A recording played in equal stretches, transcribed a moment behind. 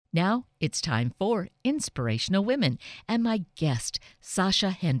Now it's time for Inspirational Women and my guest,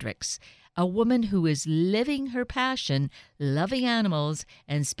 Sasha Hendricks, a woman who is living her passion, loving animals,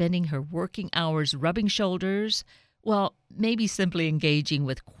 and spending her working hours rubbing shoulders, well, maybe simply engaging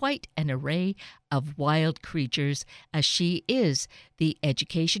with quite an array of wild creatures, as she is the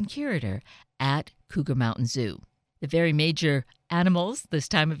education curator at Cougar Mountain Zoo. The very major animals this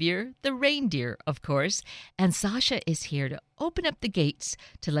time of year, the reindeer, of course. And Sasha is here to open up the gates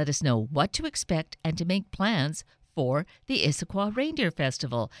to let us know what to expect and to make plans for the Issaquah Reindeer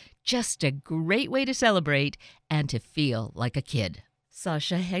Festival. Just a great way to celebrate and to feel like a kid.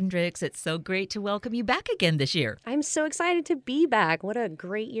 Sasha Hendricks, it's so great to welcome you back again this year. I'm so excited to be back. What a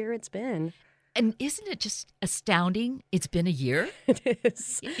great year it's been. And isn't it just astounding? It's been a year. It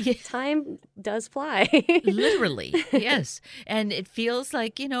is. Yeah. Time does fly. Literally, yes. And it feels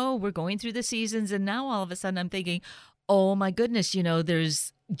like, we're going through the seasons, and now all of a sudden I'm thinking, oh my goodness,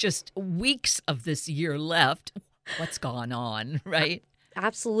 there's just weeks of this year left. What's gone on, right?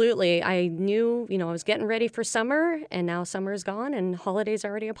 Absolutely. I knew, I was getting ready for summer, and now summer is gone and holidays are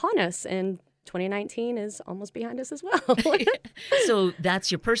already upon us. And 2019 is almost behind us as well. So that's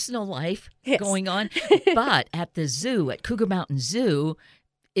your personal life going on. But at the zoo, at Cougar Mountain Zoo,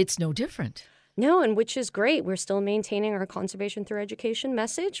 it's no different. No, and which is great. We're still maintaining our conservation through education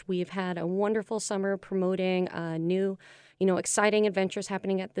message. We've had a wonderful summer promoting new, exciting adventures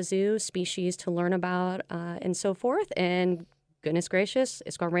happening at the zoo, species to learn about, and so forth. And goodness gracious,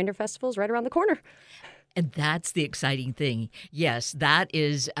 Issaquah Reindeer Festival is right around the corner. And that's the exciting thing. Yes, that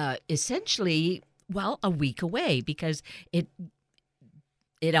is essentially, a week away, because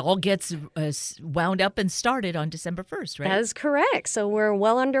it all gets wound up and started on December 1st, right? That is correct. So we're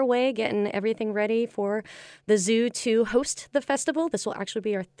well underway getting everything ready for the zoo to host the festival. This will actually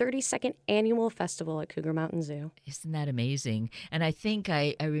be our 32nd annual festival at Cougar Mountain Zoo. Isn't that amazing? And I think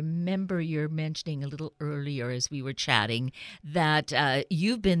I remember you're mentioning a little earlier as we were chatting that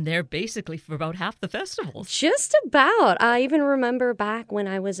you've been there basically for about half the festival. Just about. I even remember back when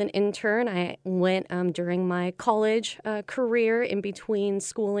I was an intern, I went during my college career in between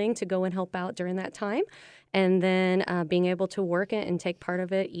schooling to go and help out during that time. And then being able to work it and take part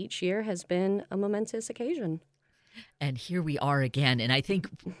of it each year has been a momentous occasion. And here we are again. And I think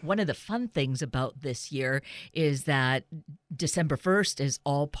one of the fun things about this year is that December 1st is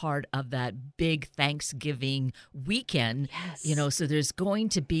all part of that big Thanksgiving weekend. Yes. So there's going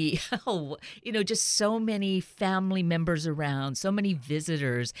to be, just so many family members around, so many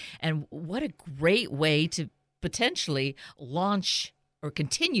visitors. And what a great way to potentially launch or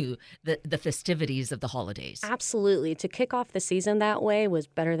continue the festivities of the holidays. Absolutely. To kick off the season that way was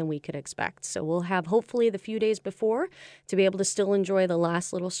better than we could expect. So we'll have hopefully the few days before to be able to still enjoy the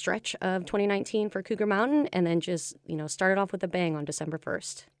last little stretch of 2019 for Cougar Mountain, and then just, start it off with a bang on December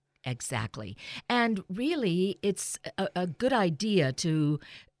 1st. Exactly. And really, it's a good idea to,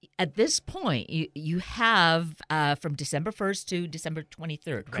 at this point, you have from December 1st to December 23rd,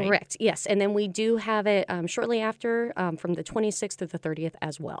 right? Correct. Yes. And then we do have it shortly after from the 26th to the 30th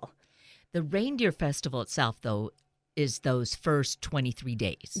as well. The Reindeer Festival itself, though, is those first 23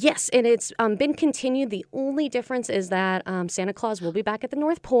 days. Yes, and it's been continued. The only difference is that Santa Claus will be back at the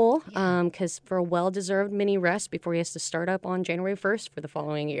North Pole because for a well-deserved mini rest before he has to start up on January 1st for the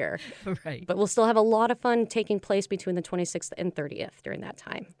following year. Right. But we'll still have a lot of fun taking place between the 26th and 30th during that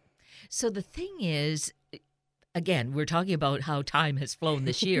time. So the thing is, again, we're talking about how time has flown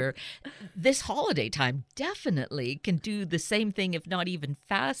this year. This holiday time definitely can do the same thing, if not even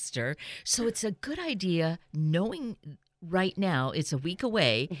faster. So it's a good idea, knowing right now it's a week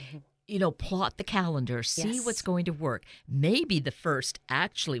away, plot the calendar, see what's going to work. Maybe the first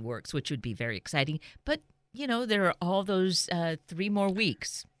actually works, which would be very exciting. But there are all those 3 more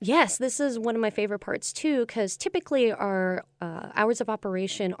weeks. Yes, this is one of my favorite parts, too, because typically our hours of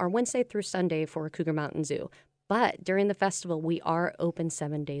operation are Wednesday through Sunday for Cougar Mountain Zoo. But during the festival, we are open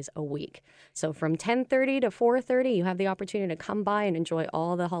 7 days a week. So from 10:30 to 4:30, you have the opportunity to come by and enjoy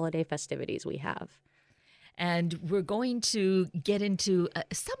all the holiday festivities we have. And we're going to get into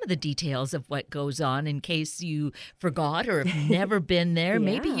some of the details of what goes on in case you forgot or have never been there.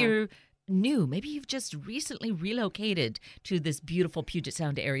 Maybe you're new. Maybe you've just recently relocated to this beautiful Puget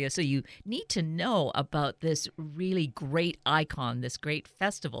Sound area, so you need to know about this really great icon, this great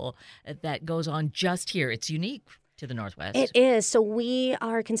festival that goes on just here. It's unique to the Northwest. It is. So we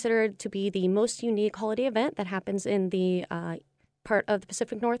are considered to be the most unique holiday event that happens in the part of the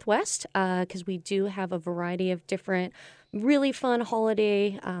Pacific Northwest because we do have a variety of different really fun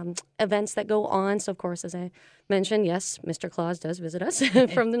holiday events that go on. So, of course, as I mentioned, yes, Mr. Claus does visit us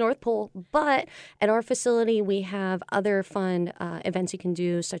from the North Pole. But at our facility, we have other fun events you can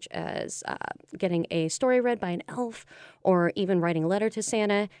do, such as getting a story read by an elf or even writing a letter to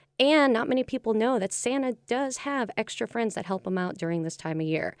Santa. And not many people know that Santa does have extra friends that help him out during this time of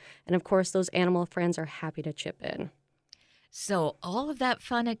year. And, of course, those animal friends are happy to chip in. So all of that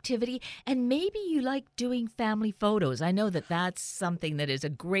fun activity, and maybe you like doing family photos. I know that that's something that is a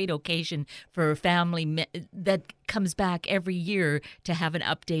great occasion for a family that comes back every year to have an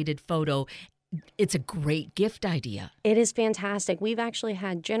updated photo. It's a great gift idea. It is fantastic. We've actually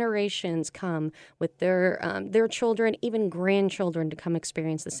had generations come with their children, even grandchildren, to come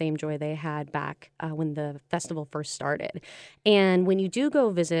experience the same joy they had back when the festival first started. And when you do go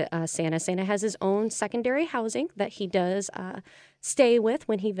visit Santa, Santa has his own secondary housing that he does stay with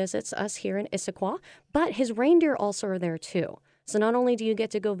when he visits us here in Issaquah, but his reindeer also are there too. So not only do you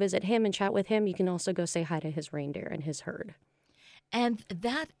get to go visit him and chat with him, you can also go say hi to his reindeer and his herd. And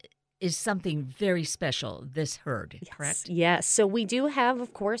that is something very special, this herd, correct? Yes. So we do have,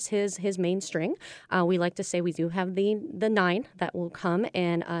 of course, his main string. We like to say we do have the 9 that will come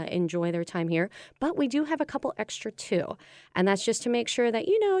and enjoy their time here. But we do have a couple extra too. And that's just to make sure that,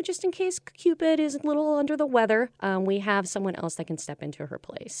 just in case Cupid is a little under the weather, we have someone else that can step into her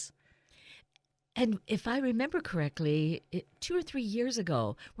place. And if I remember correctly, 2 or 3 years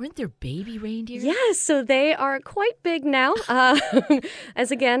ago, weren't there baby reindeer? Yes, so they are quite big now,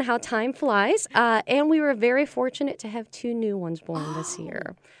 as again, how time flies. And we were very fortunate to have 2 new ones born this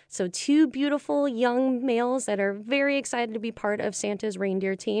year. So 2 beautiful young males that are very excited to be part of Santa's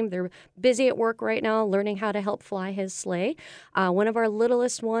reindeer team. They're busy at work right now learning how to help fly his sleigh. One of our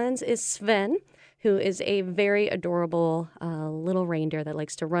littlest ones is Sven, who is a very adorable little reindeer that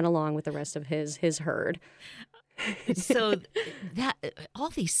likes to run along with the rest of his herd. So that all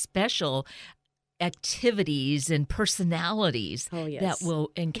these special activities and personalities that we'll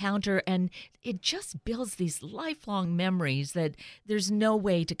encounter, and it just builds these lifelong memories that there's no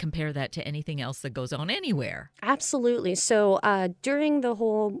way to compare that to anything else that goes on anywhere. Absolutely. So during the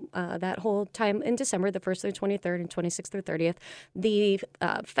whole that whole time in December, the 1st through 23rd and 26th through 30th, the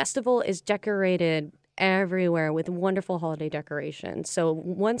festival is decorated everywhere with wonderful holiday decorations. So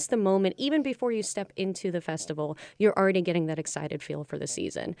once the moment, even before you step into the festival, you're already getting that excited feel for the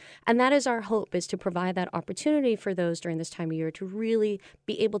season. And that is our hope, is to provide that opportunity for those during this time of year to really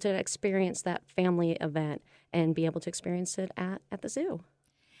be able to experience that family event and be able to experience it at the zoo.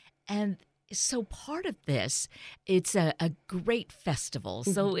 And so part of this, it's a great festival,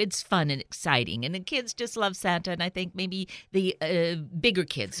 so it's fun and exciting. And the kids just love Santa, and I think maybe the bigger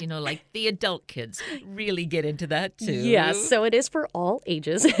kids, like the adult kids, really get into that too. Yes, so it is for all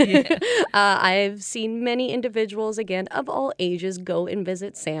ages. I've seen many individuals, again, of all ages go and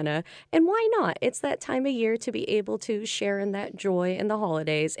visit Santa. And why not? It's that time of year to be able to share in that joy in the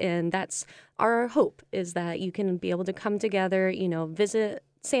holidays. And that's our hope, is that you can be able to come together, visit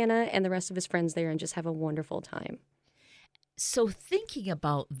Santa and the rest of his friends there and just have a wonderful time. So thinking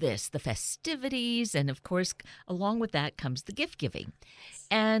about this, the festivities, and of course, along with that comes the gift giving.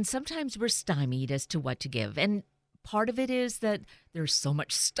 And sometimes we're stymied as to what to give. And part of it is that there's so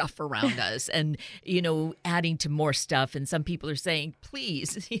much stuff around us and, adding to more stuff. And some people are saying,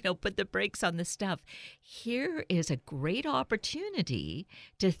 please, put the brakes on the stuff. Here is a great opportunity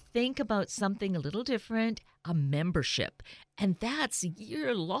to think about something a little different, a membership. And that's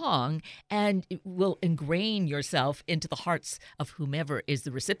year long, and it will ingrain yourself into the hearts of whomever is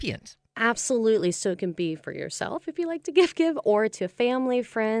the recipient. Absolutely. So it can be for yourself if you like to give, or to family,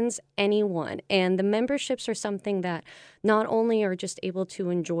 friends, anyone. And the memberships are something that not only are just able to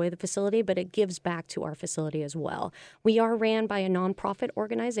enjoy the facility, but it gives back to our facility as well. We are ran by a nonprofit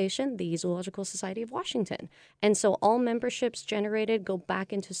organization, the Zoological Society of Washington. And so all memberships generated go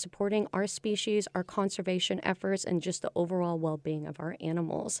back into supporting our species, our conservation efforts, and just the overall well-being of our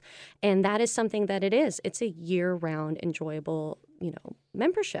animals. And that is something that it is. It's a year-round enjoyable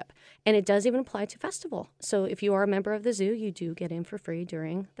membership. And it does even apply to festival. So if you are a member of the zoo, you do get in for free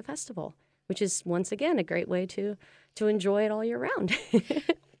during the festival, which is, once again, a great way to enjoy it all year round.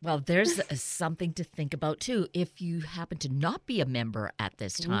 Well, there's something to think about, too. If you happen to not be a member at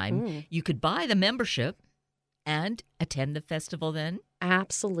this time, you could buy the membership and attend the festival then.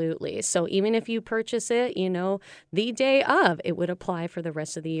 Absolutely. So even if you purchase it, the day of, it would apply for the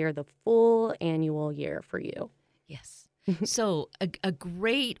rest of the year, the full annual year for you. Yes. So a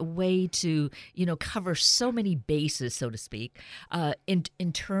great way to, cover so many bases, so to speak,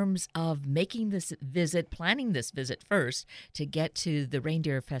 in terms of making this visit, planning this visit first to get to the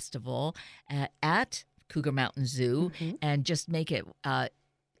Reindeer Festival at Cougar Mountain Zoo, Mhm. and just make it a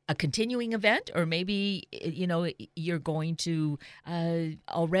continuing event, or maybe you're going to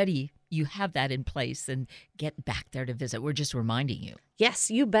already you have that in place and get back there to visit. We're just reminding you. Yes,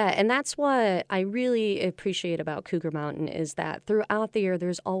 you bet. And that's what I really appreciate about Cougar Mountain is that throughout the year,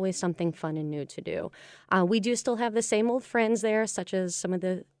 there's always something fun and new to do. We do still have the same old friends there, such as some of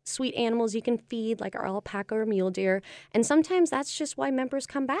the sweet animals you can feed, like our alpaca or mule deer. And sometimes that's just why members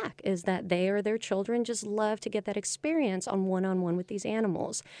come back, is that they or their children just love to get that experience on one-on-one with these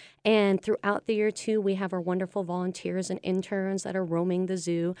animals. And throughout the year, too, we have our wonderful volunteers and interns that are roaming the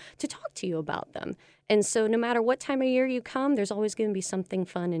zoo to talk to you about them. And so no matter what time of year you come, there's always going to be something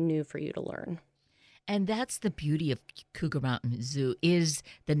fun and new for you to learn. And that's the beauty of Cougar Mountain Zoo, is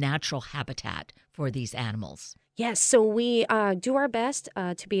the natural habitat for these animals. Yes, so we do our best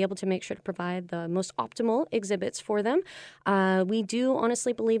to be able to make sure to provide the most optimal exhibits for them. We do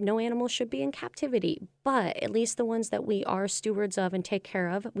honestly believe no animal should be in captivity, but at least the ones that we are stewards of and take care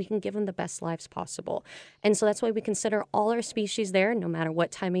of, we can give them the best lives possible. And so that's why we consider all our species there, no matter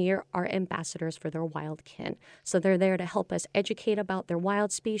what time of year, our ambassadors for their wild kin. So they're there to help us educate about their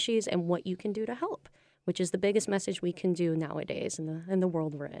wild species and what you can do to help, which is the biggest message we can do nowadays in the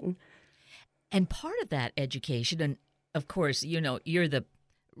world we're in. And part of that education, and of course, you're the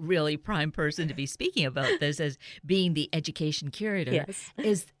really prime person to be speaking about this as being the education curator, Yes.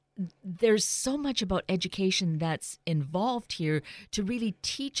 is there's so much about education that's involved here to really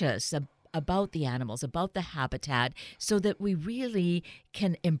teach us about the animals, about the habitat, so that we really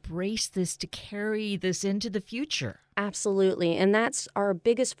can embrace this to carry this into the future. Absolutely. And that's our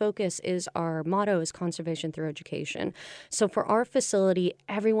biggest focus, is our motto is conservation through education. So for our facility,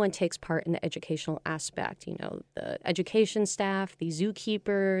 everyone takes part in the educational aspect. The education staff, the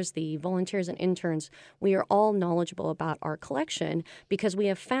zookeepers, the volunteers and interns, we are all knowledgeable about our collection because we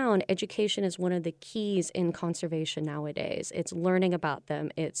have found education is one of the keys in conservation nowadays. It's learning about them.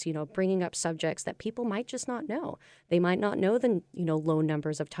 It's, bringing up subjects that people might just not know. They might not know the, low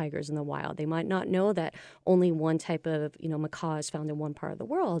numbers of tigers in the wild. They might not know that only one type of macaw is found in one part of the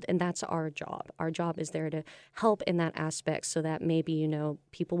world, and that's our job. Our job is there to help in that aspect, so that maybe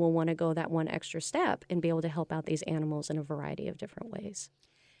people will want to go that one extra step and be able to help out these animals in a variety of different ways.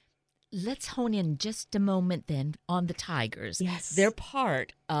 Let's hone in just a moment then on the tigers. Yes. They're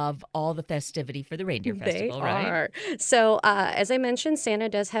part of all the festivity for the Reindeer Festival, right? They are. So, as I mentioned, Santa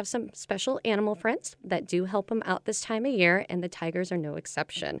does have some special animal friends that do help him out this time of year, and the tigers are no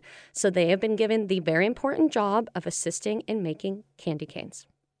exception. So they have been given the very important job of assisting in making candy canes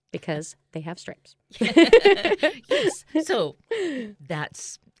because they have stripes. Yes. So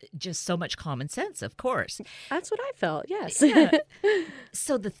that's just so much common sense, of course. That's what I felt, yes. Yeah.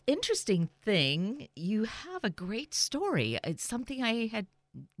 So the interesting thing, you have a great story. It's something I had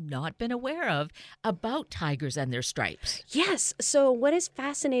not been aware of about tigers and their stripes. Yes. So what is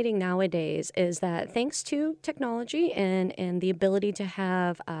fascinating nowadays is that thanks to technology and the ability to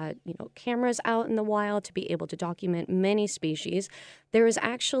have cameras out in the wild to be able to document many species, there is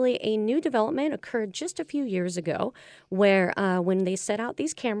actually a new development occurred just a few years ago where when they set out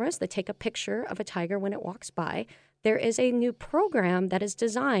these cameras that take a picture of a tiger when it walks by, there is a new program that is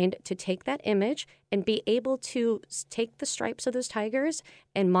designed to take that image and be able to take the stripes of those tigers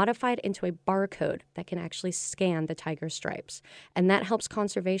and modify it into a barcode that can actually scan the tiger stripes. And that helps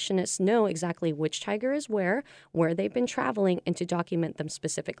conservationists know exactly which tiger is where they've been traveling, and to document them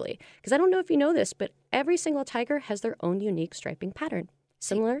specifically. Because I don't know if you know this, but every single tiger has their own unique striping pattern,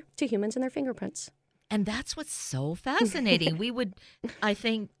 similar to humans and their fingerprints. And that's what's so fascinating. We would, I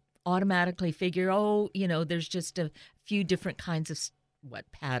think, automatically figure, there's just a few different kinds of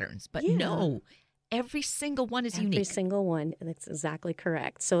patterns. But no, every single one is unique. Every single one. That's exactly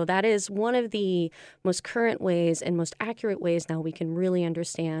correct. So that is one of the most current ways and most accurate ways now we can really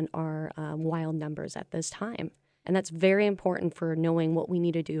understand our wild numbers at this time. And that's very important for knowing what we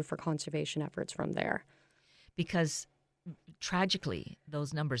need to do for conservation efforts from there. Because tragically,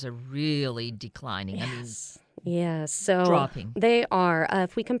 those numbers are really declining. Yes. Yes, so dropping. They are.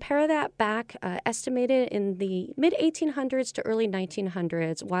 If we compare that back, estimated in the mid-1800s to early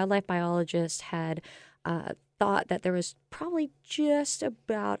 1900s, wildlife biologists had thought that there was probably just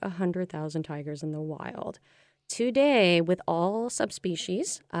about 100,000 tigers in the wild. Today, with all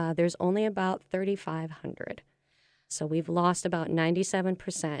subspecies, there's only about 3,500. So we've lost about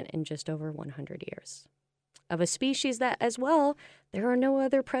 97% in just over 100 years. Of a species that, as well, there are no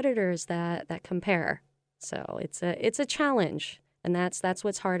other predators that compare. So it's a challenge. And that's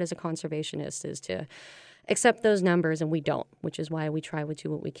what's hard as a conservationist is to accept those numbers, and we don't, which is why we try to do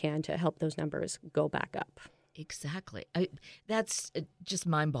what we can to help those numbers go back up. Exactly. That's just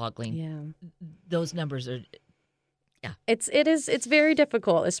mind-boggling. Yeah. Those numbers are, yeah. It's very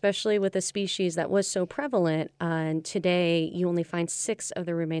difficult, especially with a species that was so prevalent. And today, you only find 6 of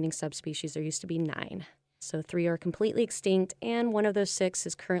the remaining subspecies. There used to be 9. So 3 are completely extinct, and one of those 6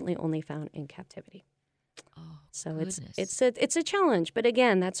 is currently only found in captivity. Oh, so goodness. it's a challenge. But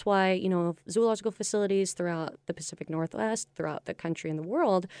again, that's why, zoological facilities throughout the Pacific Northwest, throughout the country and the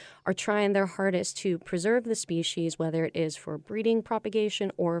world, are trying their hardest to preserve the species, whether it is for breeding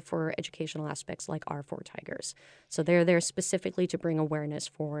propagation or for educational aspects like our 4 tigers. So they're there specifically to bring awareness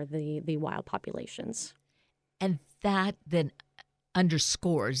for the wild populations. And that then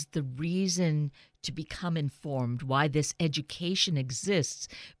underscores the reason to become informed, why this education exists,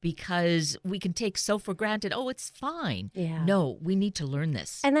 because we can take so for granted, oh, it's fine. Yeah. No, we need to learn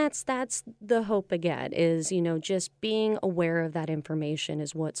this. And that's the hope again, is, just being aware of that information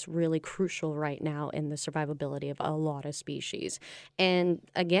is what's really crucial right now in the survivability of a lot of species. And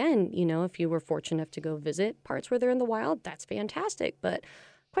again, if you were fortunate enough to go visit parts where they're in the wild, that's fantastic. But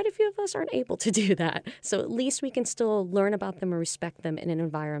quite a few of us aren't able to do that. So at least we can still learn about them and respect them in an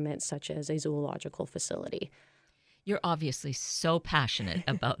environment such as a zoological facility. You're obviously so passionate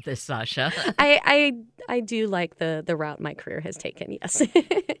about this, Sasha. I do like the route my career has taken, yes.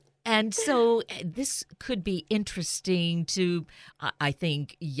 And so this could be interesting to, I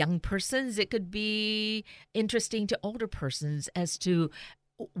think, young persons. It could be interesting to older persons as to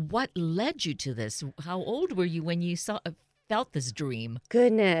what led you to this. How old were you when you felt this dream?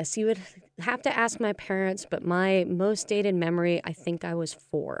 Goodness, you would have to ask my parents, but my most dated memory, I think I was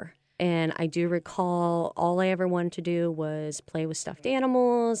 4. And I do recall all I ever wanted to do was play with stuffed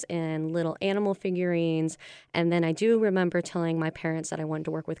animals and little animal figurines. And then I do remember telling my parents that I wanted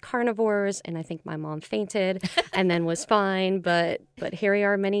to work with carnivores, and I think my mom fainted and then was fine. But here we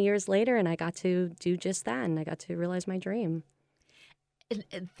are many years later, and I got to do just that, and I got to realize my dream.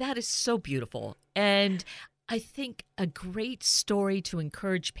 And that is so beautiful. And I think a great story to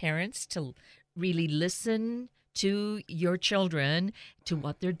encourage parents to really listen to your children, to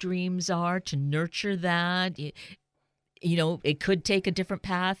what their dreams are, to nurture that. It could take a different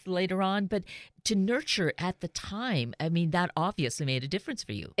path later on, but to nurture at the time, I mean, that obviously made a difference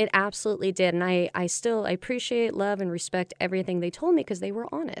for you. It absolutely did. And I still appreciate, love, and respect everything they told me because they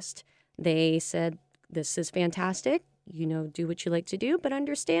were honest. They said, this is fantastic, do what you like to do, but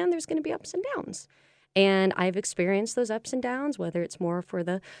understand there's going to be ups and downs. And I've experienced those ups and downs, whether it's more for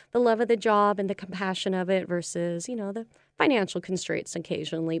the love of the job and the compassion of it versus, the financial constraints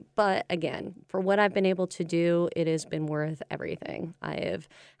occasionally. But again, for what I've been able to do, it has been worth everything. I have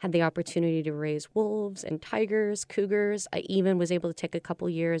had the opportunity to raise wolves and tigers, cougars. I even was able to take a couple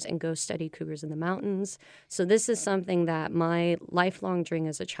years and go study cougars in the mountains. So this is something that my lifelong dream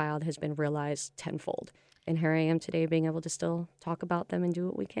as a child has been realized tenfold. And here I am today being able to still talk about them and do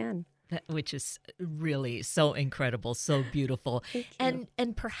what we can. Which is really so incredible, so beautiful. And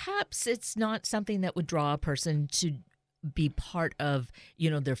perhaps it's not something that would draw a person to be part of,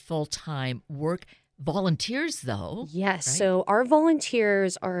 their full-time work. Volunteers, though. Yes. Right? So our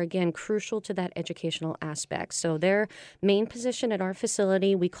volunteers are, again, crucial to that educational aspect. So their main position at our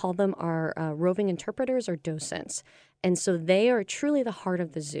facility, we call them our roving interpreters or docents. And so they are truly the heart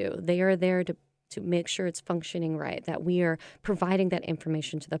of the zoo. They are there to make sure it's functioning right, that we are providing that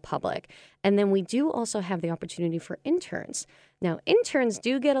information to the public. And then we do also have the opportunity for interns. Now, interns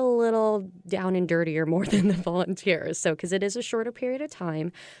do get a little down and dirtier more than the volunteers, so because it is a shorter period of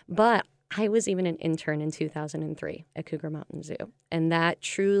time. But I was even an intern in 2003 at Cougar Mountain Zoo, and that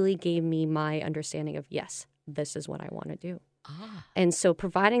truly gave me my understanding of, yes, this is what I want to do. And so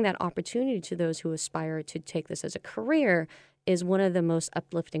providing that opportunity to those who aspire to take this as a career is one of the most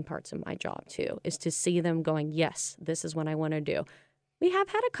uplifting parts of my job, too, is to see them going, yes, this is what I want to do. We have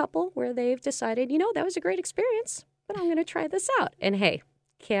had a couple where they've decided, that was a great experience, but I'm going to try this out. And hey,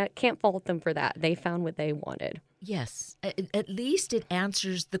 can't fault them for that. They found what they wanted. Yes. At least it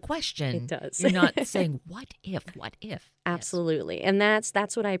answers the question. It does. You're not saying, what if? Absolutely. Yes. And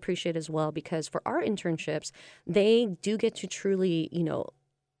that's what I appreciate as well, because for our internships, they do get to truly,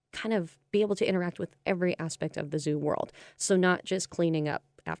 kind of be able to interact with every aspect of the zoo world. So not just cleaning up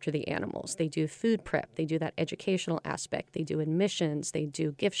after the animals. They do food prep. They do that educational aspect. They do admissions. They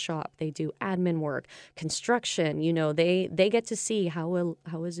do gift shop. They do admin work, construction. They get to see how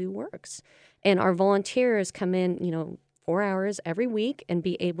a zoo works. And our volunteers come in, 4 hours every week and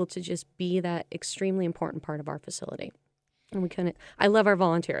be able to just be that extremely important part of our facility. And I love our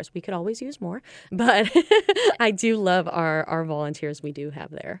volunteers. We could always use more, but I do love our volunteers we do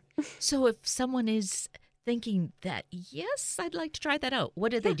have there. So if someone is thinking that, yes, I'd like to try that out,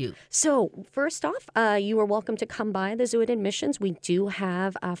 what do they do? So first off, you are welcome to come by the zoo at admissions. We do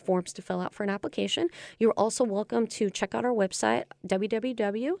have forms to fill out for an application. You're also welcome to check out our website,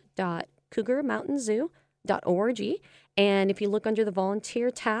 www.cougarmountainzoo.org. And if you look under the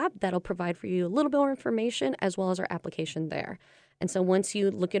volunteer tab, that'll provide for you a little bit more information as well as our application there. And so once you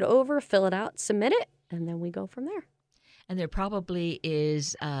look it over, fill it out, submit it, and then we go from there. And there probably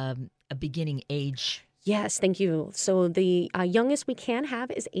is a beginning age. Yes, thank you. So the youngest we can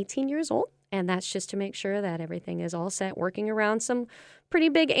have is 18 years old, and that's just to make sure that everything is all set, working around some pretty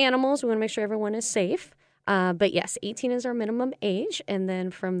big animals. We want to make sure everyone is safe. But yes, 18 is our minimum age, and then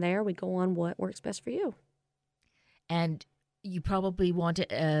from there we go on what works best for you. And you probably want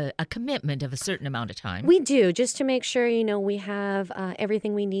a commitment of a certain amount of time. We do, just to make sure, we have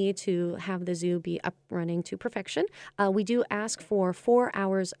everything we need to have the zoo be up running to perfection. We do ask for 4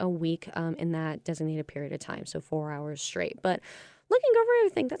 hours a week in that designated period of time, so 4 hours straight. But looking over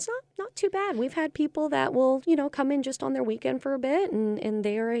everything, that's not too bad. We've had people that will, come in just on their weekend for a bit, and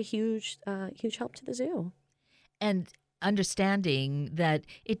they are a huge help to the zoo. And understanding that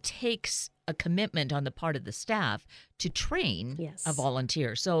it takes a commitment on the part of the staff to train a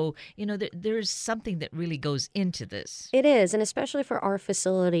volunteer. So, there's something that really goes into this. It is, and especially for our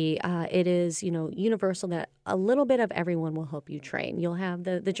facility, it is, universal that a little bit of everyone will help you train. You'll have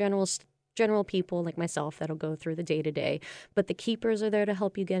the general people like myself that'll go through the day-to-day, but the keepers are there to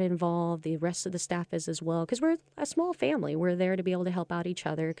help you get involved. The rest of the staff is as well, because we're a small family. We're there to be able to help out each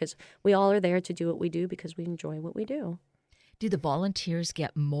other because we all are there to do what we do because we enjoy what we do. Do the volunteers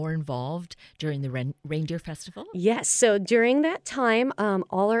get more involved during the Reindeer Festival? Yes. So during that time,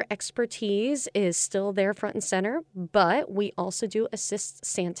 all our expertise is still there front and center, but we also do assist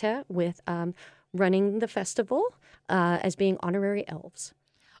Santa with running the festival as being honorary elves.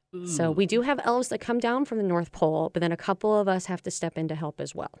 Ooh. So we do have elves that come down from the North Pole, but then a couple of us have to step in to help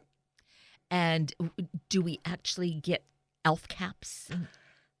as well. And do we actually get elf caps?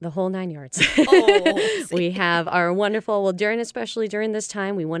 The whole 9 yards. Oh, we have our wonderful, especially during this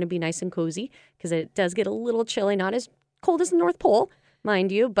time, we want to be nice and cozy because it does get a little chilly, not as cold as the North Pole,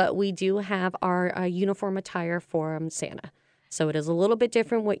 mind you, but we do have our uniform attire for Santa. So it is a little bit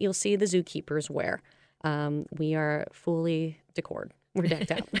different what you'll see the zookeepers wear. We are fully decored. We're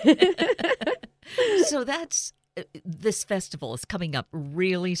decked out. So this festival is coming up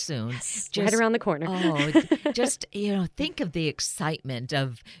really soon. Yes, right around the corner. Just, think of the excitement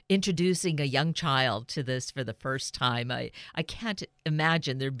of introducing a young child to this for the first time. I can't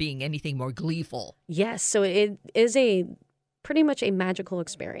imagine there being anything more gleeful. Yes, so it is pretty much a magical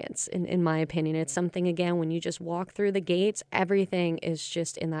experience, in my opinion. It's something, again, when you just walk through the gates, everything is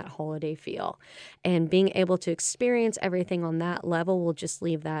just in that holiday feel. And being able to experience everything on that level will just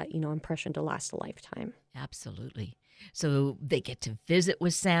leave that, impression to last a lifetime. Absolutely. So they get to visit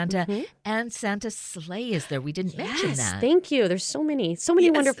with Santa, and Santa's sleigh is there. We didn't mention that. Yes, thank you. There's so many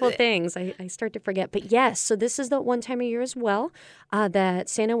wonderful things. I start to forget. But yes, so this is the one time a year as well that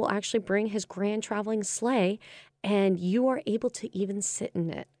Santa will actually bring his grand traveling sleigh, and you are able to even sit in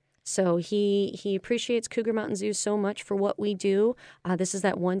it. So he appreciates Cougar Mountain Zoo so much for what we do. This is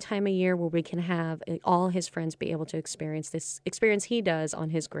that one time a year where we can have all his friends be able to experience this experience he does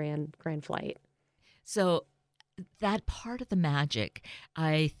on his grand flight. So that part of the magic,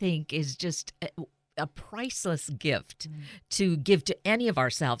 I think, is just a priceless gift to give to any of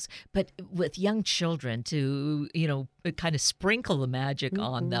ourselves. But with young children, to, kind of sprinkle the magic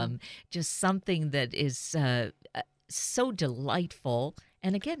on them, just something that is so delightful.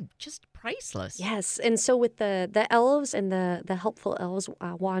 And again, just priceless. Yes. And so with the elves and the helpful elves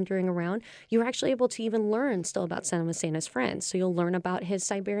wandering around, you're actually able to even learn still about some of Santa's friends. So you'll learn about his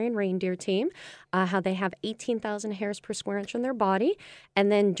Siberian reindeer team, how they have 18,000 hairs per square inch on their body.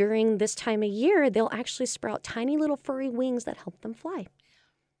 And then during this time of year, they'll actually sprout tiny little furry wings that help them fly.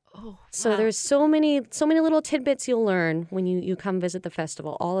 Oh, wow. So there's so many little tidbits you'll learn when you come visit the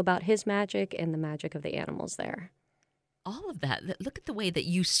festival, all about his magic and the magic of the animals there. All of that. Look at the way that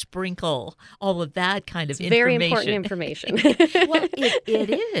you sprinkle all of that kind of information. Very important information. Well, it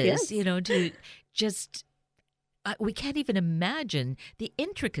is, yes. To just, we can't even imagine the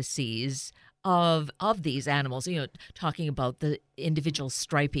intricacies of these animals, talking about the individual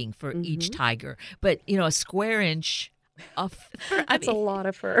striping for each tiger. But, a square inch That's a lot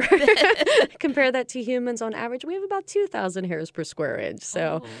of fur. Compare that to humans on average. We have about 2,000 hairs per square inch.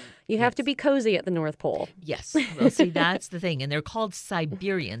 So you have to be cozy at the North Pole. Yes. Well, see, that's the thing. And they're called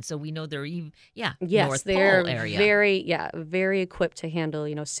Siberian. So we know they're even, Yes, North they're Pole area. very equipped to handle,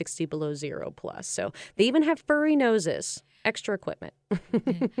 60 below zero plus. So they even have furry noses, extra equipment.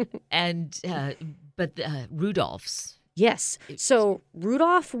 And, but Rudolph's. Yes. So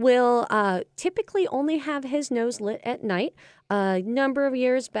Rudolph will typically only have his nose lit at night. A number of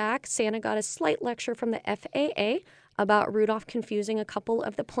years back, Santa got a slight lecture from the FAA about Rudolph confusing a couple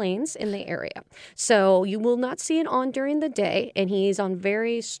of the planes in the area. So you will not see it on during the day, and he's on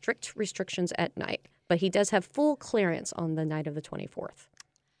very strict restrictions at night. But he does have full clearance on the night of the 24th.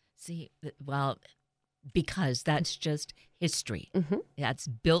 See, well, because that's just history. That's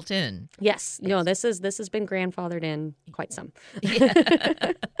built in. Yes. No, this has been grandfathered in quite some.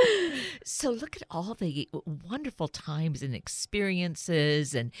 So look at all the wonderful times and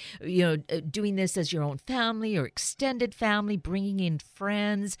experiences and, doing this as your own family or extended family, bringing in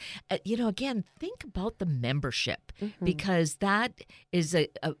friends. Again, think about the membership because that is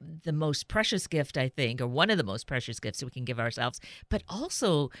the most precious gift, I think, or one of the most precious gifts that we can give ourselves, but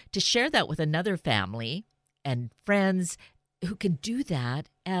also to share that with another family and friends who can do that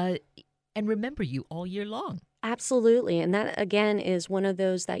and remember you all year long. Absolutely. And that, again, is one of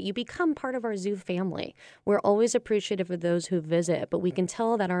those that you become part of our zoo family. We're always appreciative of those who visit, but we can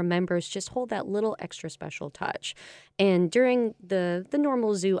tell that our members just hold that little extra special touch. And during the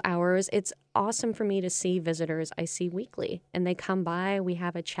normal zoo hours, it's awesome for me to see visitors I see weekly. And they come by, we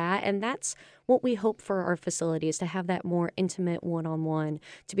have a chat, and that's what we hope for our facilities, to have that more intimate one-on-one,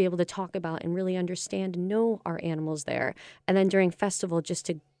 to be able to talk about and really understand and know our animals there. And then during festival, just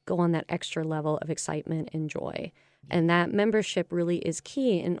to go on that extra level of excitement and joy. And that membership really is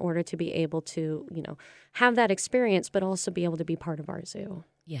key in order to be able to, have that experience, but also be able to be part of our zoo.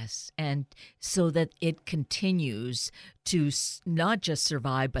 Yes, and so that it continues to not just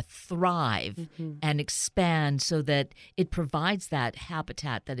survive, but thrive and expand so that it provides that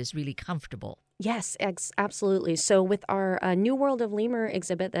habitat that is really comfortable. Yes, absolutely. So with our New World of Lemur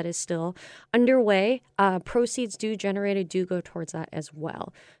exhibit that is still underway, proceeds do go towards that as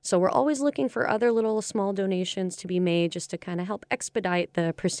well. So we're always looking for other little small donations to be made just to kind of help expedite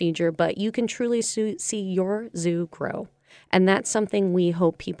the procedure, but you can truly see your zoo grow. And that's something we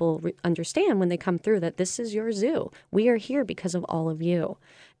hope people understand when they come through, that this is your zoo. We are here because of all of you.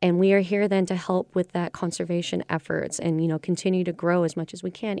 And we are here then to help with that conservation efforts and, continue to grow as much as we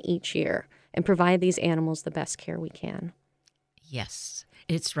can each year and provide these animals the best care we can. Yes,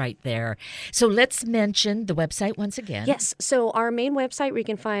 it's right there. So let's mention the website once again. Yes. So our main website where you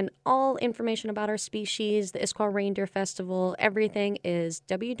can find all information about our species, the Issaquah Reindeer Festival, everything is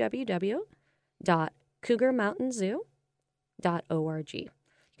www.cougarmountainzoo.org. You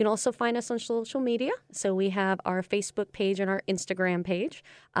can also find us on social media. So we have our Facebook page and our Instagram page.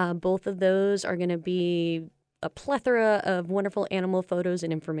 Both of those are going to be a plethora of wonderful animal photos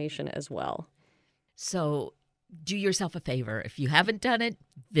and information as well. So do yourself a favor. If you haven't done it,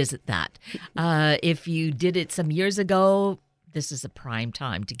 visit that. If you did it some years ago, this is a prime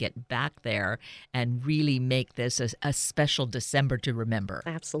time to get back there and really make this a special December to remember.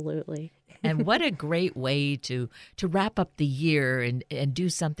 Absolutely. And what a great way to wrap up the year and do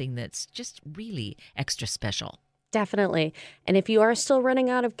something that's just really extra special. Definitely. And if you are still running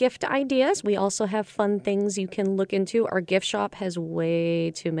out of gift ideas, we also have fun things you can look into. Our gift shop has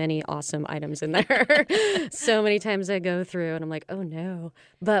way too many awesome items in there. So many times I go through and I'm like, oh no.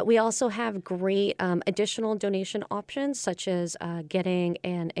 But we also have great additional donation options, such as getting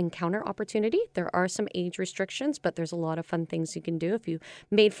an encounter opportunity. There are some age restrictions, but there's a lot of fun things you can do. If you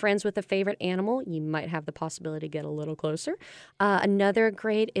made friends with a favorite animal, you might have the possibility to get a little closer. Another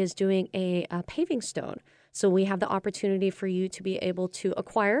great is doing a paving stone. So we have the opportunity for you to be able to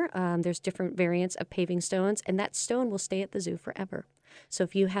acquire. There's different variants of paving stones, and that stone will stay at the zoo forever. So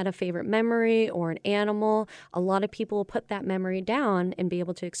if you had a favorite memory or an animal, a lot of people will put that memory down and be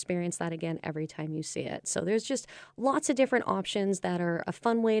able to experience that again every time you see it. So there's just lots of different options that are a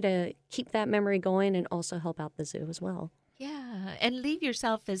fun way to keep that memory going and also help out the zoo as well. Yeah, and leave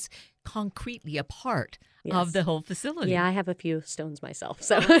yourself as concretely a part of the whole facility. Yeah, I have a few stones myself.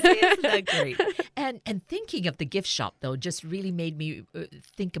 So isn't that great? And thinking of the gift shop, though, just really made me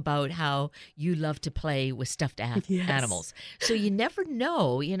think about how you love to play with stuffed animals. So you never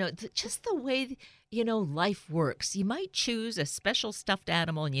know, just the way, life works. You might choose a special stuffed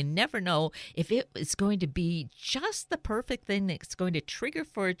animal, and you never know if it is going to be just the perfect thing that's going to trigger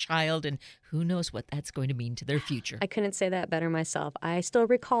for a child, and who knows what that's going to mean to their future. I couldn't say that better myself. I still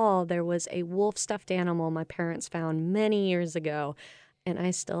recall there was a wolf stuffed animal my parents found many years ago, and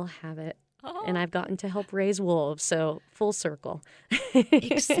I still have it. And I've gotten to help raise wolves, so full circle.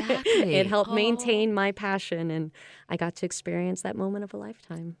 Exactly. It helped maintain my passion, and I got to experience that moment of a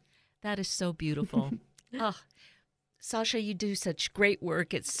lifetime. That is so beautiful. Sasha, you do such great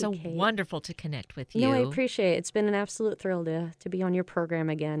work. It's so wonderful to connect with you. No, I appreciate it. It's been an absolute thrill to be on your program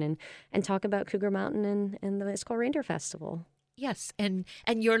again and talk about Cougar Mountain and the Issaquah Reindeer Festival. Yes, and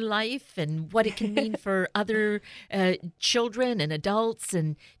your life and what it can mean for other children and adults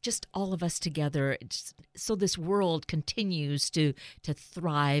and just all of us together, so this world continues to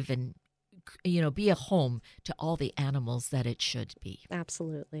thrive and be a home to all the animals that it should be.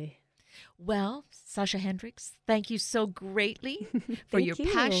 Absolutely. Well, Sasha Hendricks, thank you so greatly for your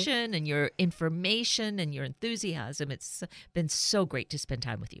passion and your information and your enthusiasm. It's been so great to spend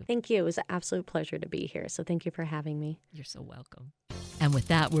time with you. Thank you. It was an absolute pleasure to be here. So thank you for having me. You're so welcome. And with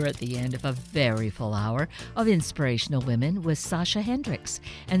that, we're at the end of a very full hour of Inspirational Women with Sasha Hendricks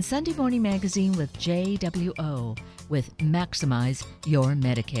and Sunday Morning Magazine with JWO with Maximize Your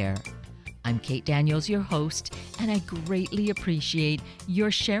Medicare. I'm Kate Daniels, your host, and I greatly appreciate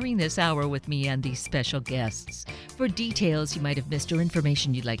your sharing this hour with me and these special guests. For details you might have missed or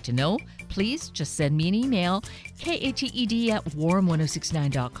information you'd like to know, please just send me an email,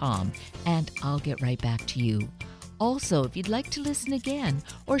 kated@warm1069.com, and I'll get right back to you. Also, if you'd like to listen again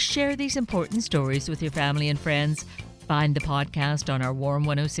or share these important stories with your family and friends, find the podcast on our Warm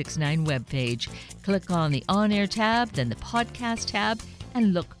 1069 webpage. Click on the On-Air tab, then the Podcast tab,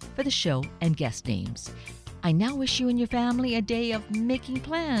 and look for the show and guest names. I now wish you and your family a day of making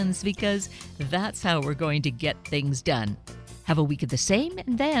plans, because that's how we're going to get things done. Have a week of the same,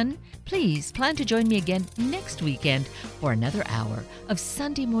 and then please plan to join me again next weekend for another hour of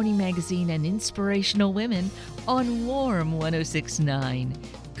Sunday Morning Magazine and Inspirational Women on Warm 1069.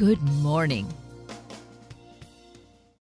 Good morning.